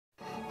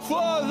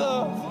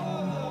Father,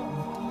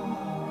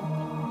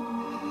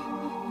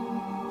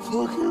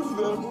 forgive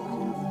them,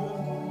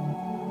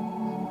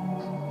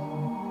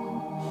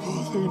 for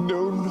they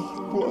know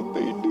not what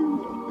they do.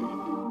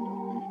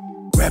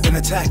 Rapping,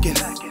 attacking,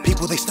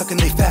 people they stuck in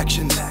their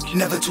factions.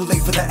 Never too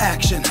late for the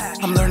action.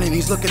 I'm learning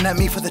he's looking at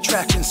me for the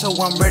traction, so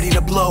I'm ready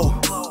to blow.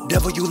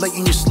 Devil, you late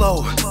and you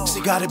slow.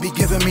 See, gotta be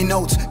giving me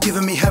notes,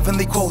 giving me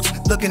heavenly quotes,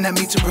 looking at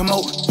me to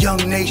promote. Young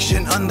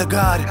nation under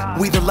God,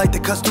 we the light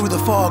that cuts through the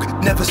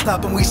fog. Never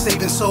stopping, we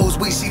saving souls.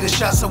 We see the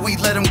shots, so we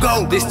let them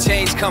go. This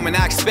change coming,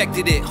 I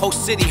expected it. Whole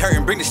city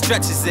hurting, bring the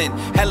stretchers in.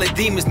 Hella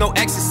demons, no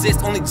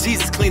exorcist, only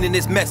Jesus cleaning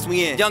this mess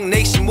we in. Young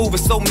nation moving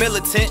so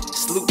militant.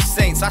 Salute the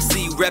saints, I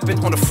see you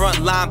repping on the front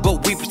line,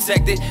 but we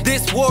protected.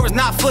 This war is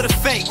not for the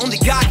faint. Only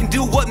God can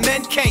do what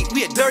men can't.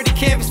 We a dirty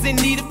canvas in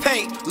need of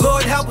paint.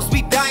 Lord help us,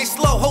 we dying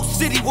slow. Whole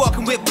city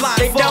walking with blindfolds.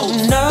 They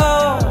don't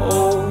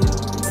know.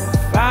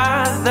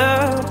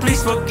 Father,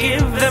 please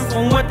forgive them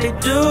for what they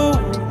do.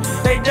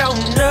 They don't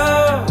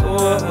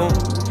know.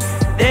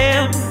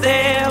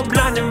 They're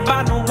blinded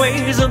by the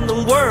ways of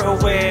the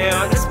world.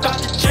 Well, it's about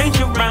to change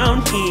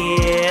around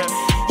here.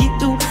 You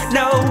do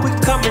know we're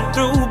coming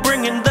through,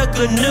 bringing the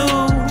good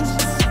news.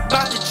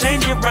 About to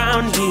change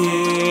around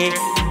here.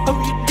 Oh,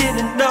 you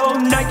didn't know,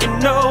 now you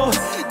know.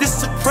 This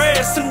is a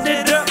prayer, send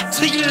it up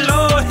to you,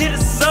 Lord. Hit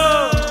us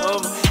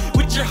up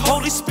with your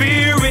Holy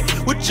Spirit,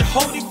 with your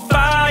holy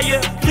fire.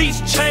 Please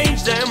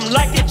change them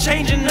like you're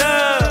changing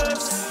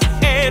us.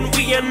 And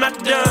we are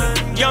not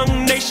done.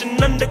 Young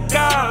nation under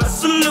God,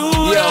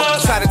 salute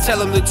us. Try to tell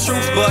them the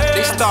truth, but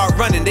they start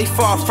running, they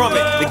far from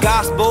it. The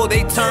gospel,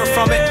 they turn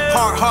from it.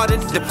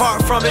 Hard-hearted,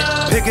 depart from it.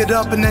 Pick it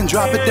up and then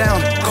drop it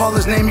down. Call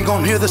his name, you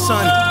gon' hear the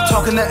sun.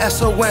 Talking to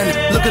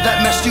S-O-N, look at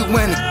that mess you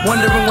win.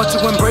 Wondering what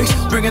to embrace,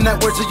 bringing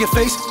that word to your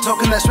face.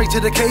 Talking that straight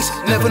to the case,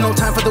 never no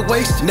time for the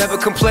waste. Never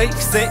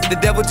complacent, the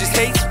devil just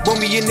hates. When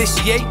we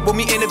initiate, when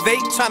we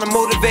innovate, trying to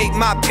motivate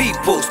my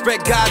people.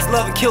 Spread God's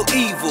love and kill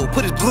evil.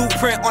 Put his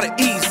blueprint on an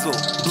easel.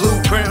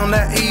 Blueprint on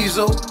that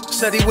easel.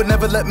 Said he would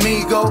never let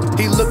me go.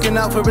 He looking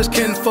out for his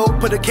kinfolk.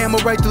 Put a camel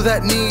right through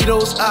that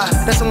needles.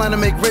 That's a line to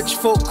make rich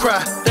folk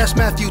cry. That's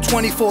Matthew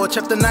 24,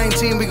 chapter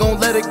 19. We gon'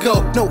 let it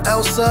go. No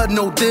Elsa,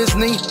 no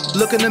Disney.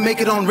 Looking to make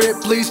it on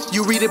Ripley's.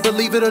 You read it,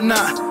 believe it or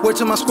not. Word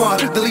to my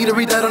squad. The leader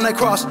read that on that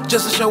cross,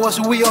 just to show us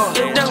who we are.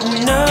 They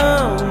don't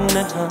know,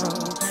 no.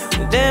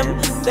 They're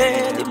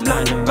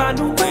blinded by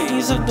the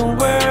ways of the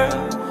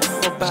world.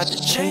 We're about to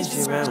change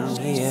around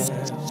here.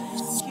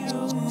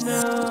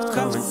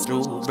 Coming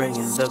through,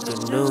 bringing the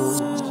good news.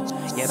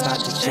 Yeah, about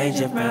to change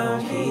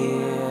around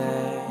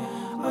here.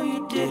 Oh,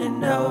 you didn't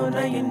know,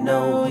 now you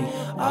know we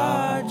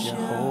are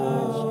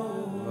Jehovah.